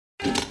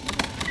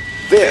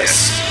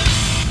This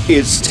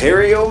is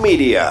Stereo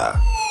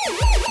Media.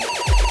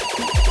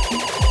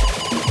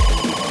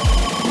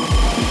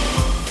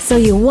 So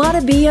you want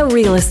to be a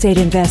real estate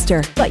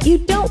investor, but you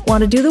don't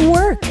want to do the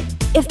work.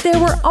 If there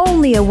were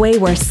only a way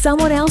where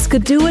someone else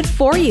could do it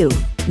for you.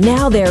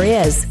 Now there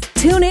is.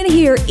 Tune in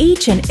here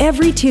each and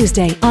every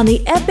Tuesday on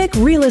the Epic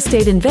Real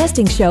Estate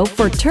Investing Show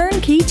for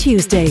Turnkey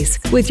Tuesdays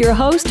with your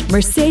host,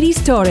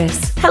 Mercedes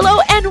Torres. Hello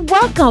and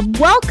welcome.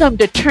 Welcome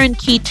to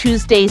Turnkey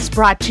Tuesdays,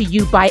 brought to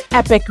you by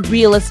Epic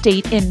Real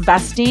Estate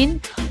Investing.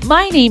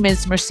 My name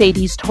is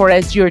Mercedes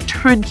Torres, your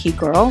turnkey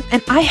girl,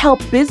 and I help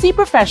busy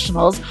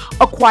professionals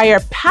acquire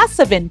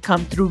passive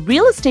income through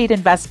real estate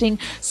investing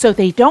so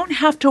they don't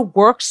have to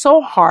work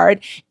so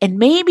hard and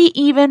maybe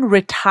even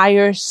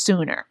retire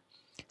sooner.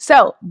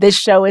 So this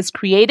show is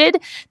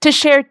created to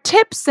share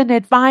tips and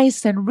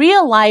advice and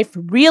real-life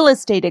real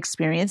estate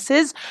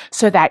experiences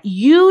so that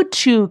you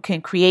too can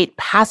create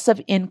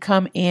passive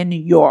income in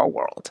your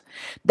world.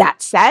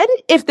 That said,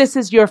 if this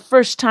is your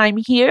first time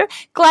here,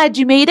 glad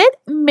you made it.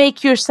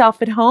 Make yourself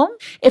at home.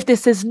 If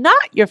this is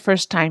not your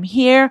first time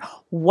here,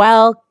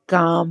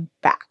 welcome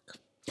back.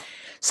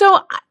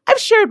 So I've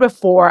shared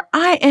before,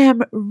 I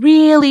am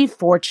really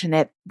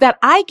fortunate that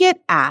I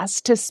get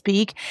asked to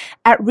speak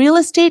at real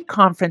estate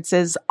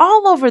conferences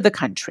all over the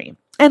country.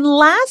 And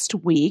last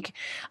week,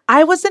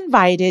 I was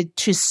invited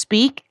to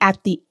speak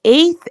at the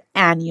 8th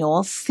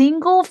annual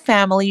Single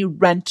Family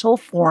Rental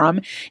Forum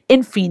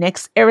in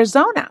Phoenix,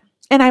 Arizona.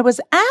 And I was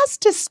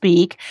asked to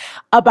speak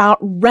about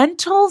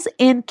rentals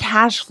in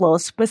cash flow,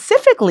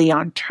 specifically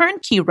on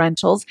turnkey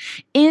rentals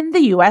in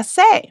the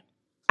USA.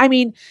 I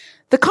mean,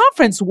 the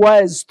conference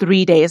was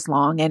 3 days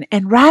long,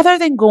 and rather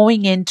than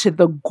going into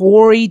the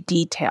gory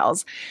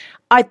details,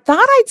 I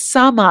thought I'd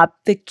sum up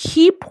the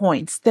key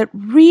points that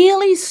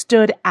really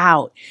stood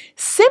out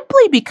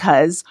simply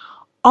because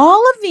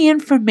all of the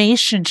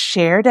information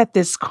shared at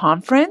this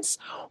conference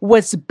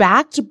was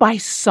backed by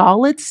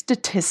solid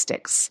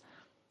statistics.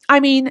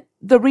 I mean,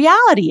 the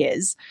reality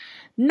is,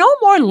 no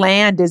more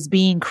land is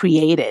being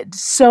created,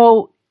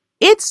 so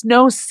it's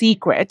no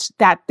secret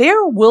that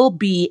there will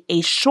be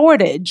a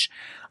shortage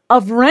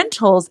of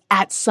rentals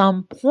at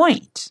some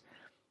point.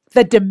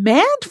 The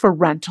demand for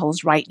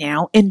rentals right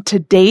now in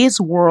today's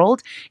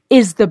world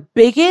is the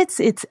biggest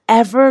it's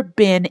ever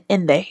been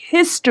in the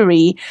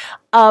history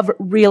of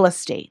real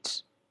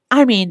estate.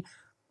 I mean,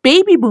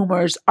 baby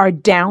boomers are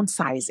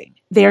downsizing.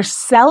 They're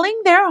selling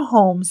their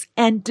homes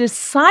and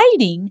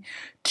deciding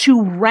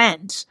to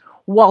rent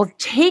while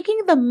taking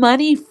the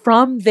money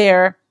from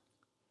their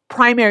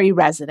primary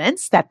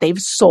residence that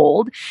they've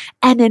sold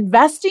and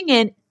investing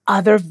in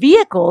other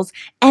vehicles,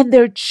 and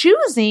they're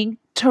choosing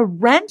to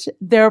rent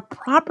their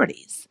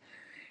properties.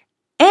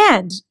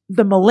 And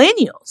the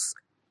millennials,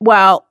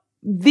 well,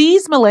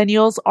 these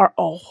millennials are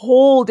a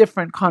whole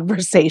different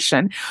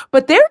conversation,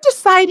 but they're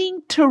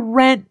deciding to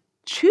rent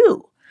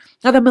too.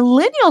 Now, the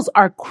millennials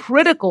are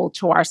critical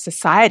to our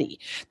society.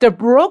 They're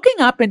broken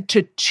up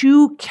into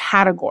two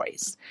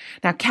categories.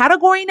 Now,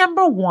 category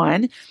number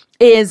one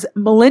is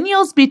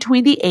millennials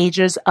between the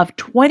ages of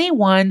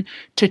 21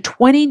 to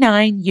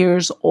 29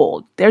 years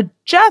old. They're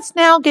just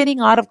now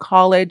getting out of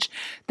college.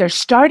 They're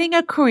starting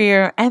a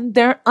career and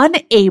they're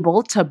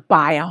unable to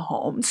buy a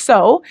home.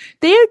 So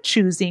they're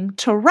choosing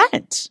to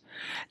rent.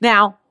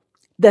 Now,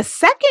 the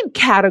second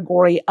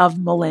category of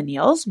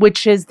millennials,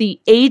 which is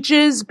the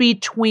ages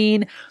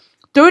between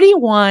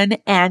 31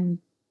 and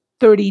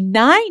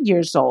 39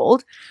 years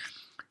old,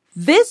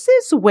 this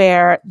is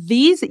where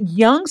these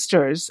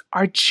youngsters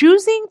are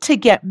choosing to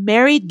get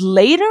married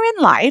later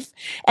in life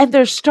and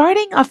they're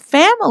starting a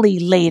family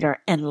later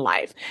in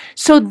life.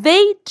 So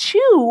they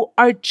too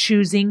are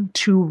choosing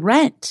to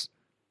rent.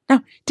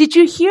 Now, did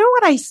you hear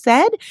what I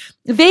said?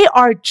 They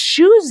are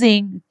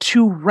choosing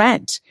to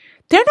rent.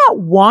 They're not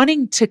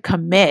wanting to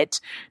commit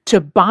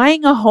to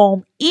buying a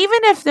home, even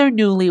if they're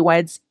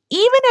newlyweds,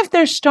 even if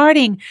they're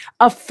starting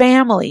a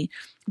family.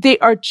 They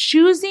are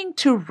choosing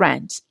to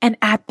rent. And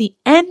at the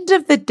end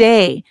of the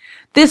day,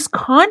 this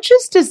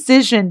conscious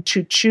decision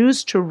to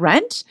choose to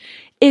rent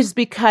is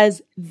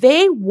because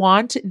they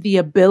want the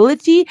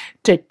ability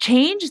to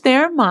change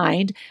their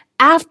mind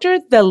after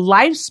the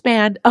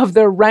lifespan of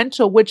their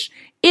rental, which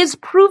is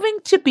proving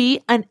to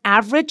be an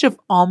average of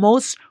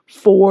almost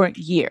 4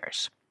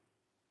 years.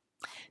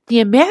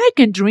 The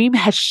American dream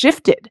has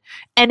shifted.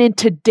 And in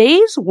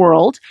today's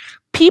world,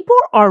 people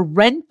are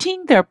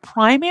renting their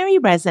primary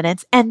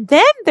residence and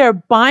then they're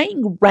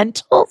buying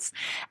rentals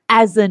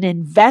as an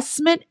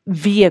investment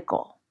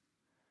vehicle.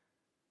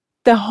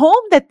 The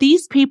home that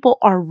these people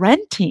are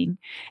renting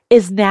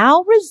is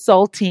now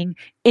resulting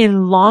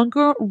in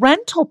longer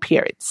rental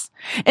periods.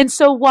 And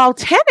so while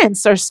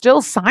tenants are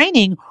still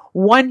signing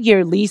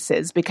 1-year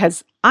leases,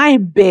 because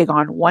I'm big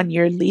on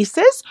 1-year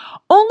leases,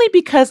 only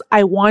because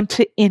I want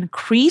to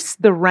increase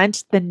the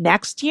rent the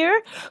next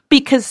year,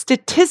 because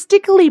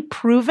statistically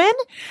proven,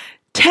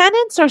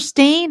 tenants are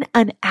staying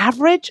an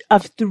average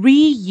of 3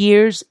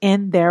 years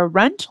in their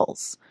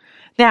rentals.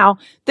 Now,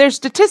 there's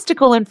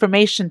statistical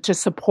information to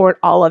support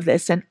all of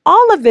this, and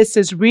all of this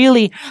is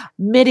really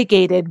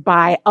mitigated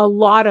by a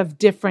lot of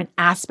different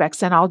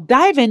aspects, and I'll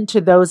dive into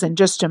those in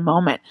just a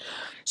moment.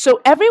 So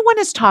everyone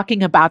is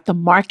talking about the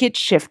market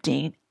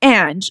shifting,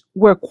 and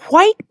we're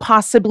quite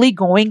possibly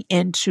going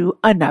into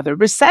another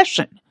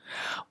recession.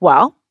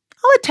 Well,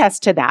 I'll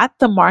attest to that.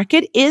 The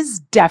market is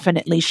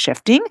definitely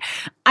shifting.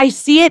 I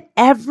see it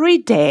every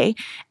day,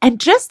 and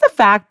just the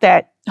fact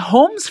that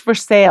homes for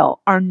sale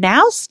are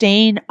now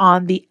staying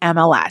on the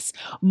MLS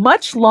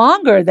much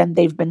longer than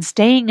they've been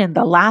staying in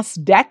the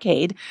last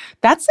decade,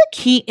 that's a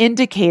key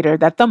indicator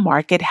that the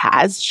market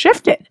has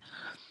shifted.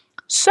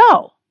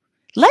 So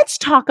let's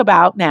talk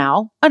about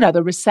now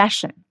another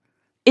recession.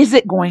 Is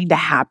it going to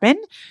happen?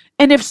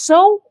 And if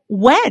so,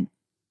 when?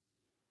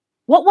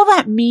 What will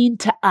that mean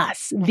to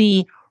us,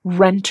 the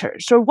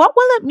renters? Or what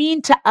will it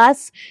mean to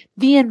us,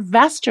 the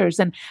investors?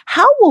 And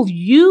how will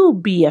you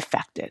be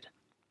affected?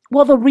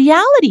 Well, the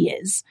reality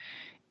is,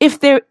 if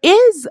there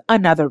is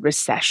another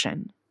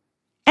recession,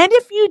 and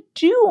if you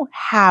do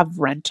have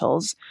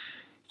rentals,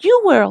 you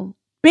will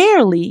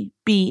barely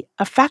be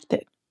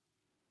affected.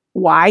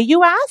 Why,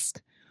 you ask?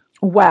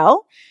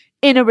 Well,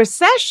 in a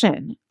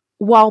recession,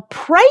 while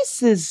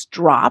prices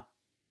drop,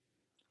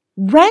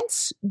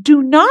 rents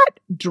do not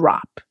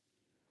drop.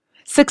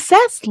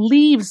 Success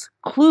leaves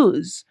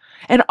clues.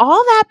 And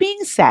all that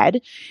being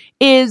said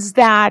is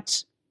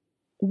that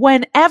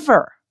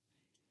whenever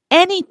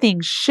anything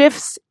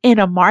shifts in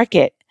a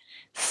market,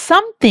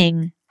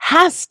 something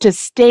has to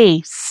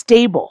stay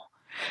stable.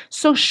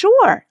 So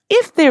sure,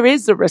 if there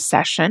is a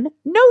recession,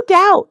 no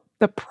doubt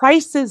the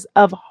prices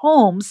of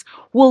homes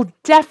will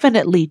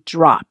definitely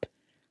drop.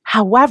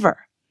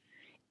 However,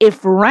 if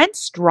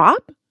rents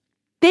drop,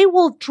 they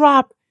will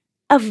drop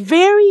a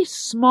very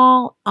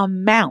small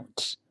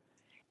amount,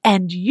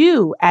 and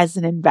you as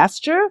an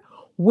investor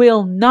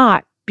will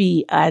not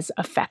be as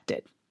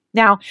affected.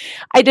 Now,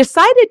 I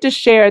decided to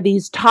share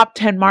these top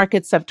 10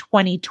 markets of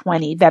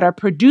 2020 that are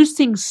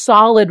producing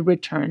solid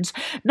returns,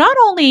 not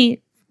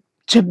only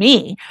to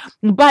me,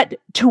 but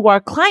to our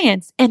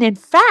clients. And in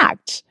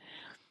fact,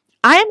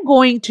 I'm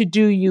going to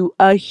do you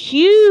a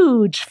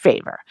huge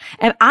favor,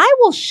 and I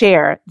will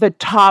share the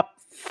top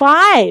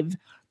 5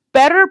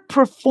 better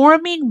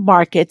performing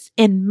markets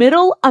in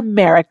Middle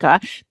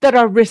America that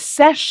are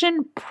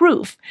recession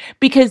proof,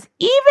 because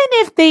even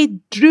if they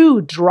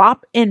do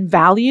drop in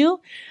value,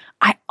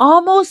 I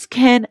almost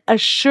can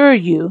assure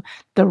you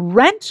the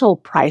rental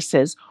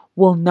prices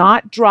will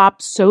not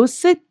drop so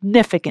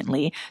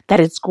significantly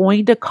that it's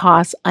going to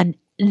cause a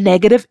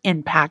negative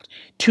impact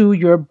to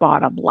your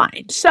bottom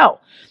line. So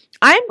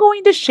I'm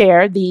going to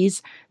share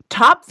these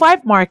top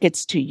 5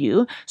 markets to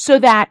you so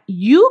that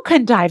you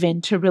can dive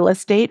into real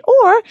estate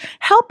or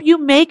help you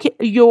make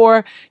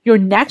your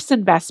next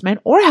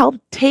investment or help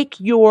take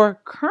your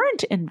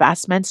current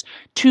investments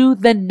to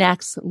the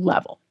next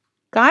level.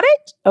 Got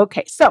it?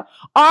 Okay, so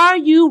are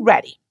you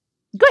ready?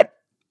 Good.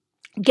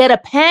 Get a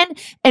pen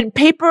and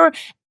paper.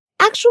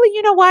 Actually,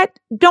 you know what?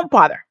 Don't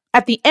bother.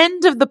 At the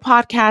end of the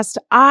podcast,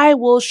 I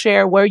will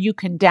share where you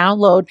can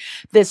download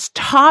this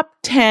top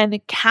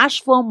 10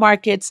 cash flow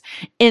markets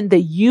in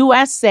the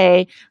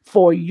USA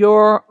for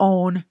your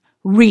own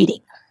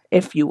reading,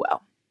 if you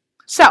will.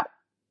 So,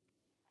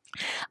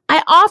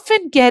 I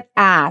often get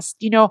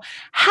asked,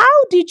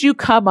 how did you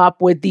come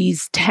up with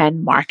these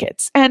 10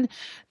 markets? And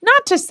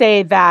not to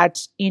say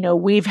that,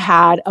 we've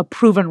had a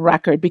proven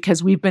record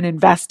because we've been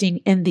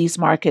investing in these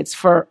markets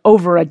for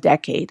over a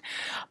decade,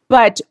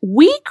 but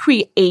we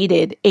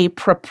created a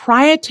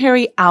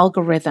proprietary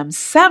algorithm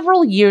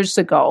several years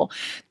ago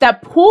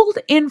that pulled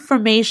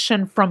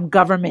information from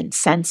government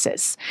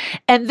census.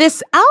 And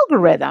this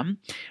algorithm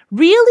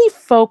really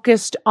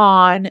focused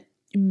on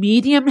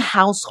median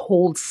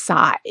household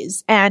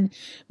size and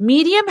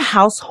median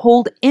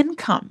household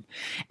income.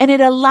 And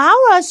it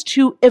allowed us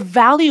to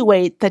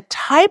evaluate the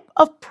type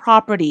of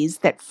properties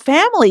that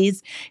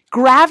families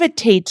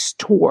gravitate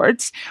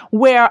towards,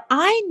 where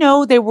I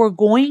know they were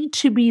going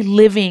to be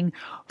living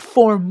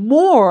for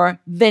more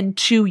than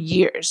 2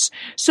 years.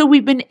 So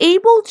we've been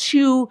able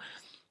to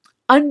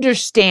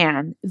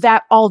understand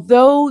that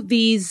although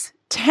these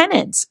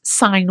tenants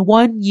sign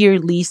 1-year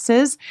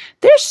leases,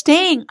 they're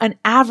staying an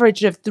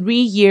average of 3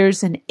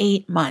 years and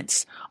 8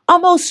 months,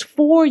 almost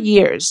 4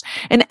 years.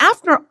 And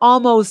after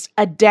almost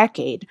a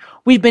decade,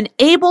 we've been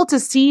able to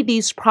see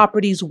these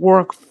properties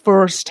work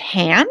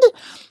firsthand.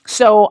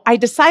 So I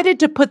decided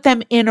to put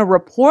them in a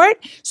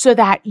report so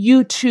that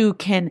you too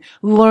can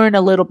learn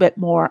a little bit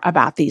more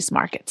about these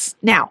markets.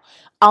 Now,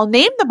 I'll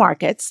name the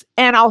markets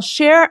and I'll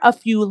share a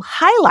few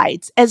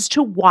highlights as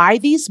to why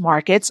these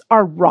markets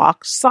are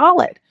rock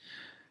solid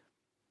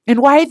and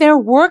why they're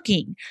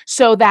working,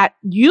 so that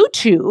you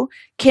too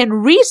can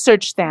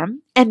research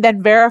them and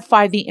then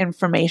verify the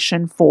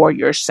information for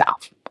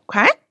yourself.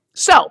 Okay?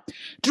 So,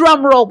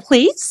 drum roll,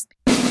 please.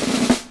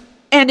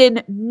 And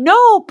in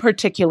no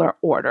particular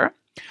order,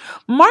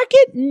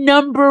 market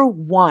number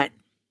 1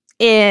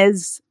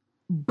 is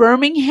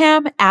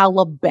Birmingham,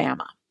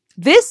 Alabama.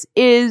 This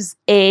is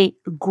a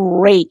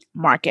great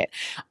market.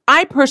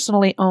 I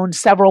personally own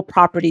several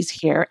properties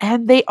here,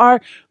 and they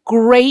are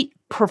great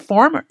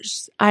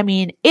performers. I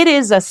mean, it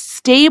is a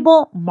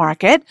stable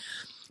market.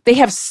 They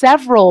have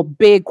several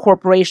big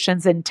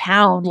corporations in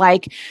town,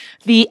 like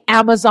the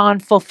Amazon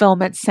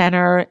Fulfillment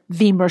Center,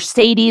 the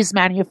Mercedes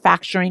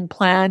manufacturing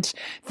plant,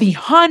 the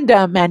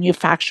Honda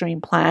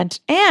manufacturing plant,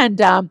 and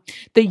the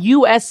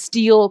U.S.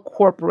 Steel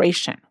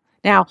Corporation.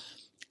 Now,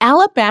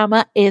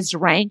 Alabama is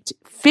ranked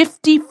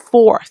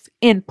 54th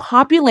in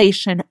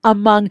population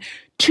among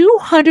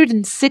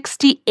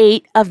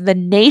 268 of the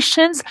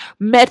nation's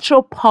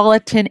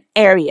metropolitan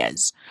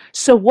areas.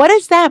 So what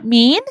does that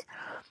mean?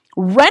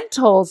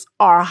 Rentals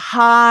are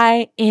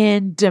high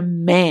in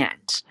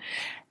demand.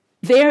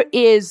 There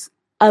is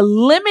a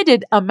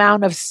limited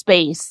amount of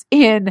space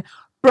in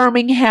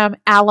Birmingham,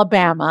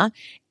 Alabama,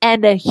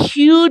 and a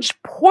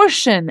huge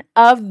portion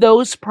of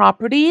those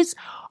properties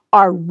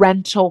are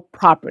rental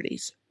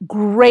properties.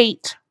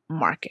 Great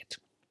market.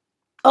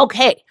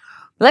 Okay,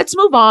 let's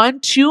move on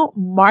to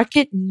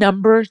market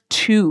number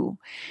 2,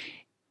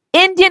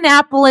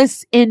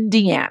 Indianapolis,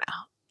 Indiana.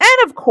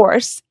 And of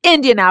course,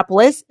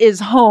 Indianapolis is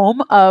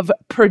home of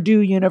Purdue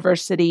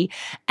University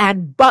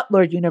and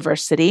Butler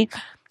University.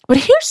 But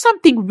here's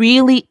something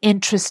really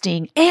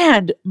interesting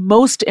and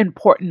most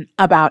important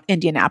about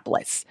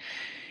Indianapolis.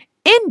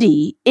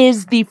 Indy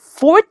is the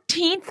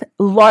 14th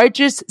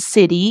largest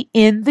city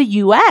in the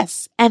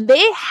U.S., and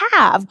they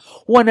have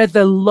one of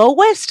the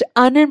lowest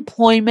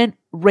unemployment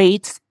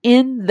rates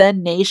in the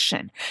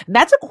nation. And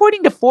that's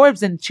according to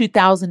Forbes in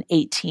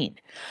 2018.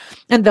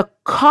 And the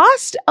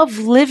cost of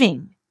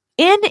living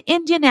in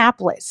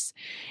Indianapolis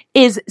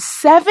is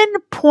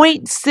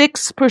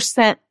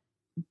 7.6%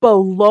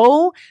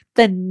 below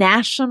the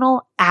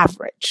national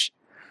average.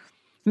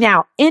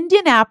 Now,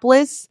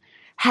 Indianapolis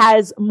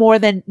has more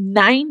than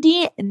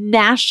 90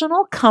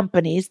 national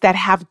companies that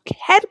have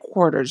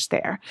headquarters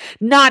there,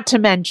 not to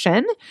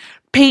mention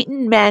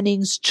Peyton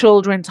Manning's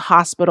Children's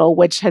Hospital,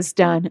 which has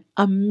done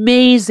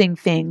amazing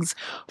things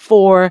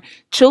for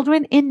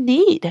children in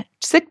need,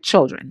 sick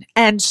children.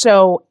 And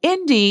so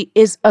Indy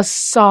is a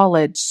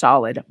solid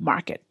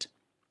market.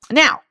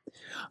 Now,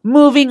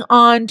 moving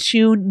on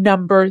to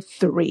number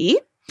 3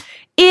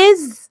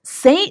 is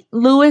St.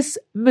 Louis,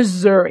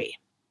 Missouri.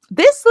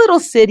 This little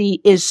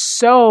city is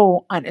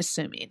so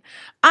unassuming.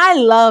 I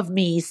love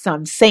me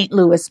some St.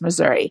 Louis,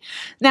 Missouri.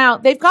 Now,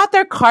 they've got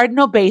their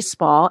Cardinal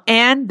baseball,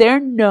 and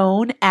they're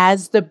known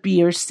as the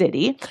Beer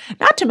City.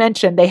 Not to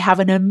mention, they have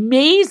an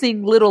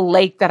amazing little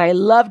lake that I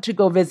love to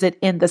go visit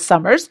in the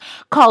summers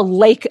called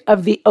Lake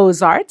of the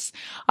Ozarks.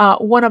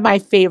 One of my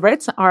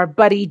favorites, our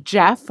buddy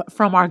Jeff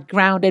from our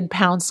Ground and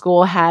Pound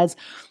School has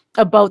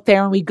a boat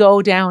there, and we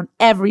go down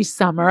every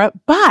summer.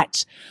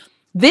 But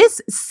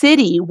this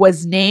city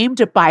was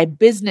named by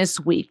Business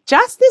Week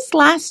just this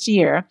last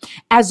year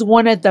as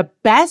one of the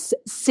best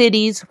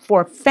cities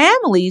for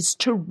families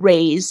to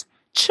raise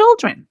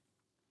children.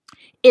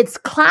 It's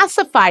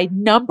classified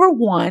number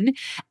 1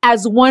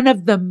 as one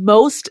of the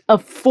most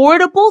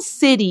affordable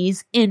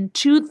cities in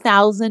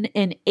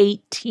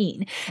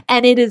 2018.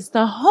 And it is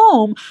the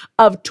home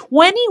of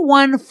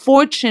 21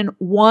 Fortune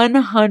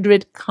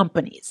 100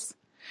 companies.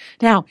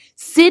 Now,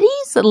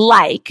 cities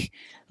like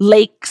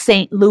Lake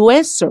St.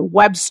 Louis or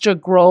Webster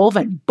Grove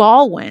and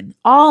Baldwin,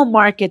 all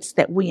markets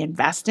that we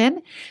invest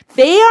in,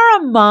 they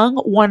are among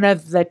one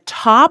of the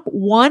top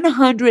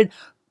 100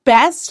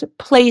 best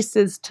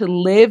places to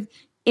live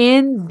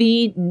in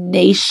the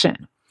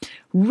nation.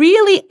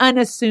 Really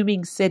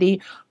unassuming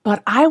city,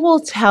 but I will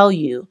tell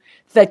you,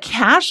 the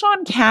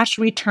cash-on-cash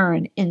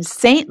return in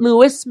St.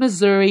 Louis,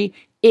 Missouri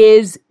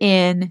is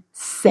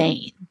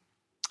insane.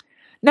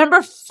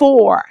 Number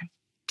 4,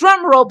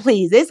 drum roll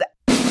please,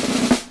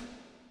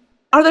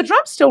 are the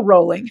drums still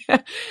rolling?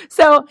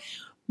 So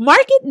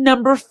market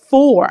number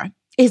 4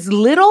 is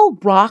Little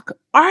Rock,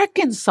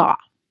 Arkansas.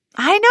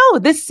 I know,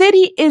 this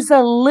city is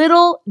a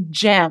little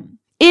gem.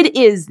 It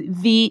is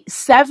the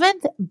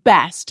 7th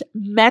best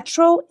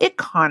metro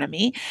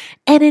economy.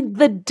 And in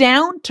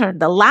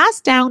the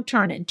last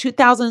downturn in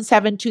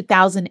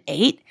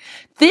 2007-2008,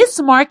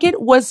 this market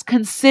was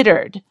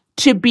considered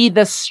to be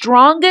the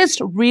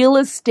strongest real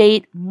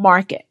estate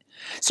market.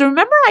 So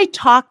remember I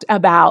talked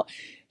about,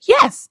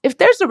 yes, if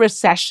there's a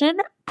recession,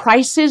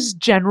 prices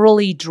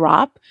generally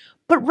drop,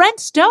 but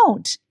rents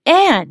don't.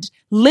 And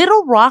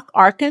Little Rock,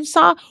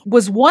 Arkansas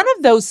was one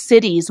of those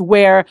cities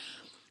where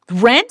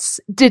rents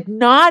did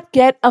not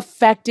get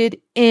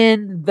affected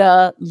in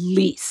the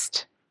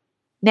least.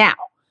 Now,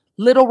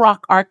 Little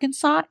Rock,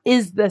 Arkansas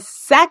is the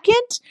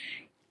 2nd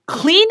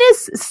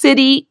cleanest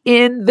city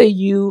in the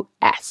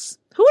U.S.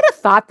 Who would have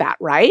thought that,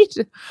 right?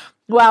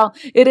 Well,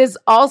 it is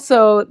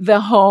also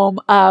the home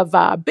of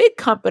big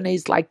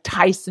companies like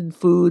Tyson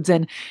Foods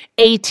and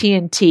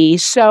AT&T.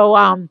 So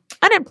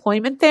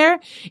unemployment there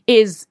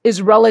is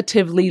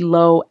relatively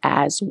low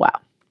as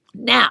well.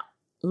 Now,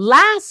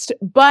 last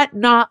but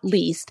not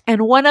least,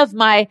 and one of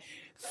my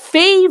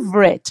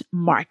favorite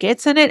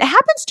markets, and it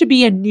happens to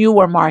be a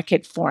newer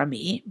market for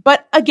me,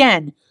 but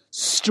again,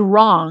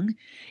 strong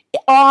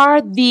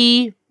are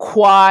the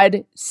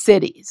Quad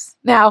Cities.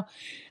 Now,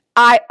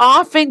 I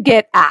often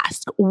get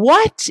asked,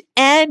 what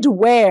and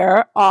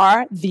where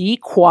are the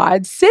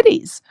Quad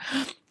Cities?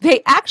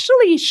 They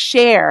actually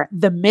share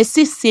the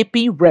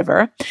Mississippi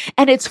River,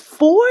 and it's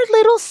 4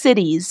 little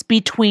cities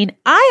between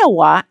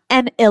Iowa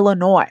and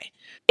Illinois.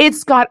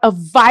 It's got a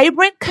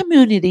vibrant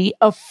community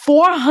of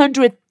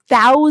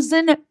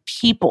 400,000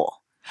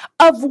 people,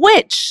 of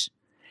which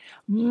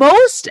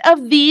most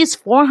of these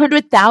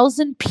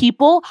 400,000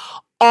 people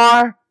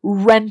are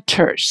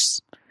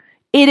renters.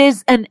 It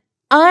is an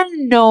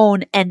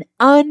unknown and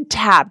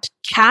untapped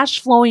cash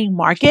flowing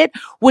market,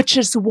 which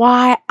is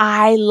why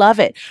I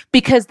love it,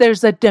 because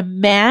there's a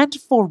demand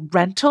for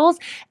rentals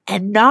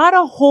and not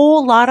a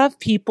whole lot of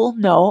people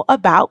know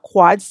about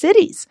Quad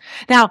Cities.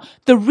 Now,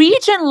 the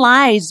region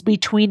lies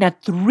between a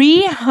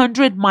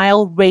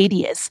 300-mile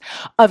radius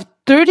of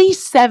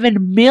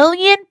 37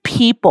 million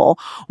people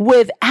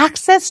with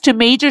access to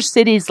major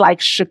cities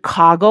like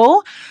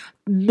Chicago,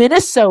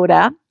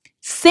 Minnesota,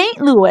 St.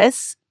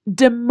 Louis,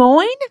 Des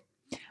Moines,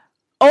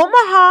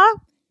 Omaha,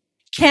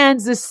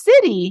 Kansas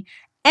City,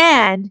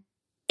 and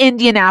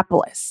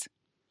Indianapolis.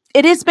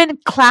 It has been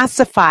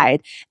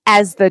classified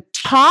as the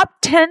top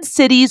 10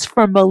 cities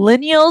for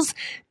millennials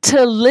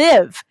to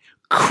live.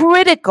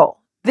 Critical.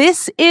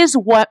 This is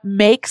what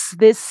makes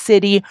this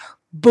city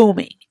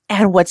booming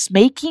and what's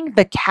making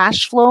the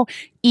cash flow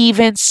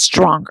even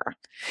stronger.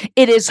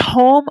 It is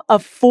home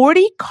of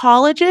 40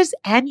 colleges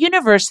and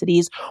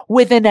universities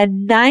within a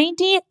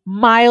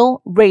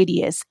 90-mile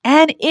radius,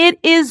 and it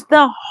is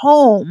the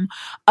home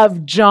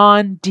of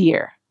John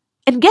Deere.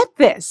 And get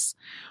this,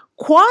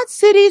 Quad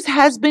Cities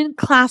has been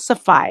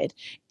classified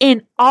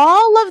in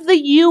all of the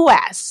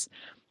U.S.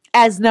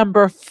 as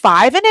number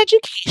 5 in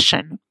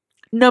education,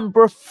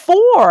 number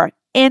 4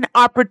 in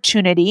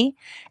opportunity,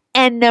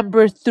 and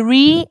number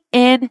 3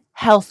 in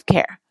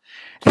healthcare.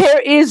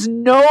 There is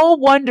no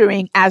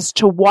wondering as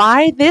to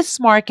why this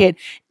market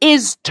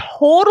is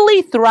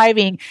totally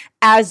thriving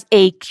as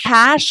a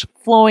cash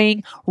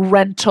flowing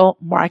rental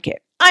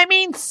market. I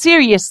mean,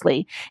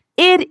 seriously,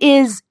 it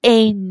is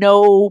a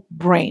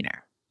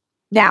no-brainer.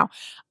 Now,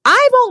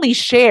 I've only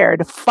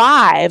shared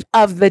 5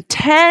 of the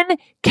 10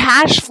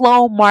 cash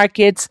flow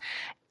markets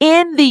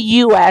in the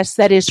U.S.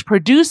 that is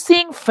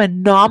producing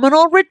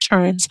phenomenal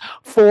returns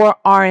for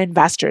our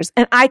investors.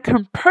 And I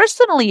can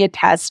personally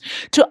attest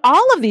to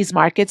all of these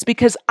markets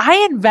because I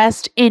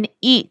invest in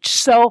each.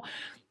 So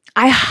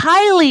I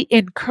highly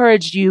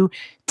encourage you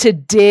to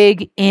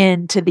dig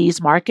into these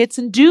markets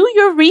and do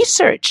your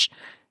research.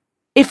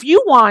 If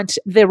you want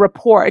the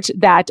report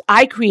that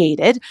I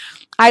created,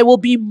 I will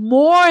be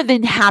more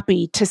than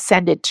happy to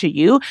send it to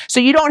you so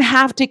you don't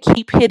have to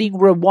keep hitting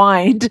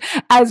rewind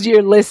as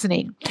you're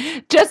listening.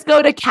 Just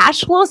go to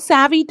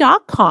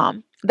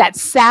cashflowsavvy.com.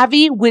 That's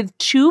savvy with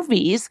 2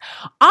 V's.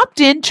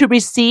 Opt in to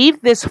receive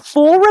this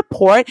full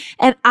report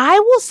and I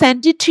will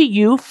send it to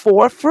you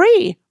for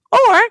free.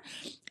 Or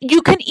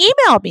you can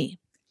email me.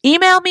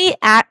 Email me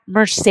at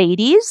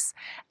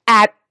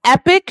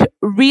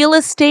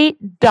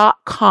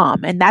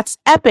mercedes@epicrealestate.com. And that's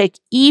Epic,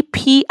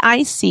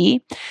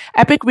 EPIC,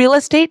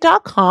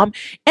 epicrealestate.com.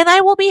 And I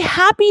will be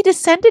happy to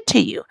send it to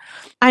you.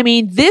 I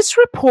mean, this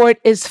report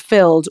is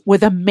filled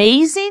with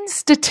amazing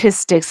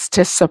statistics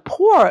to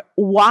support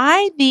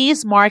why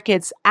these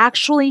markets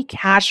actually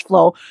cash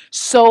flow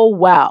so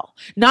well.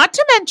 Not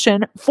to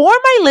mention, for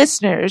my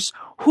listeners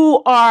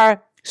who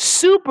are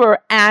super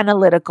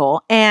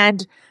analytical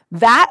and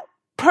that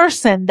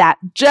person that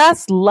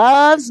just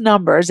loves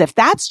numbers, if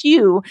that's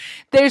you,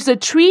 there's a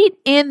treat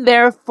in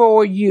there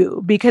for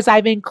you because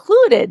I've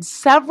included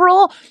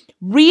several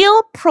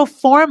real pro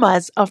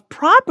formas of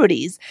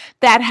properties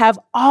that have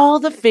all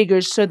the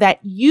figures so that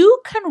you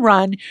can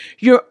run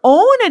your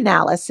own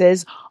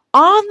analysis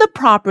on the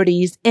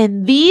properties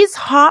in these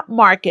hot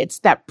markets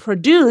that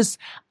produce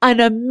an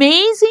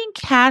amazing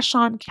cash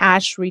on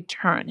cash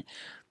return.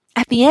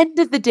 At the end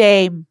of the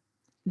day,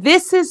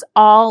 this is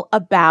all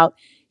about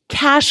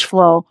cash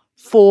flow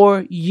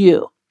for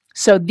you.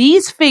 So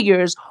these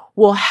figures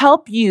will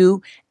help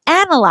you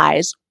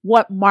analyze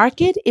what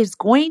market is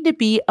going to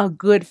be a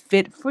good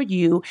fit for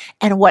you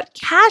and what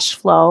cash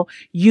flow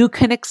you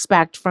can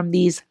expect from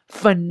these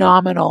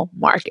phenomenal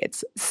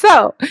markets.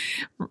 So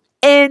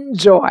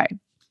enjoy.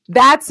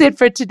 That's it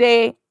for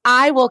today.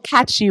 I will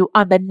catch you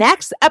on the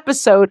next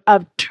episode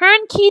of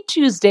Turnkey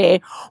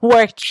Tuesday,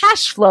 where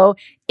cash flow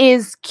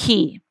is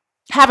key.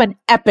 Have an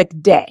epic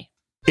day.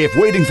 If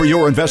waiting for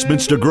your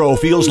investments to grow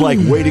feels like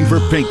waiting for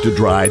paint to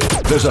dry,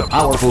 there's a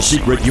powerful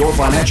secret your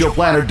financial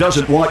planner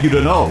doesn't want you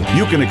to know.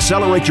 You can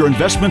accelerate your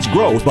investments'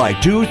 growth by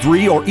 2,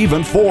 3, or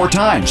even 4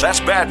 times. That's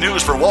bad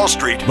news for Wall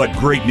Street, but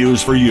great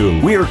news for you.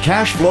 We're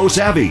Cash Flow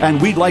Savvy,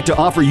 and we'd like to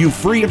offer you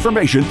free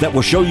information that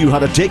will show you how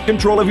to take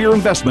control of your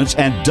investments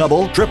and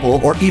double,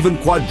 triple, or even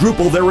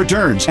quadruple their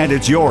returns. And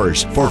it's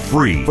yours for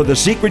free. For the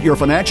secret your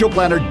financial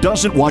planner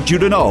doesn't want you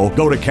to know,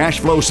 go to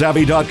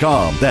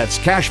cashflowsavvy.com. That's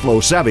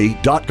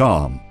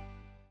cashflowsavvy.com.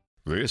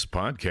 This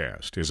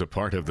podcast is a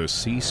part of the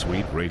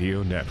C-Suite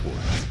Radio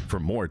Network. For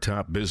more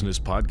top business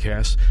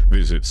podcasts,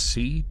 visit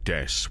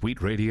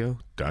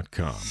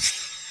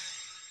c-suiteradio.com.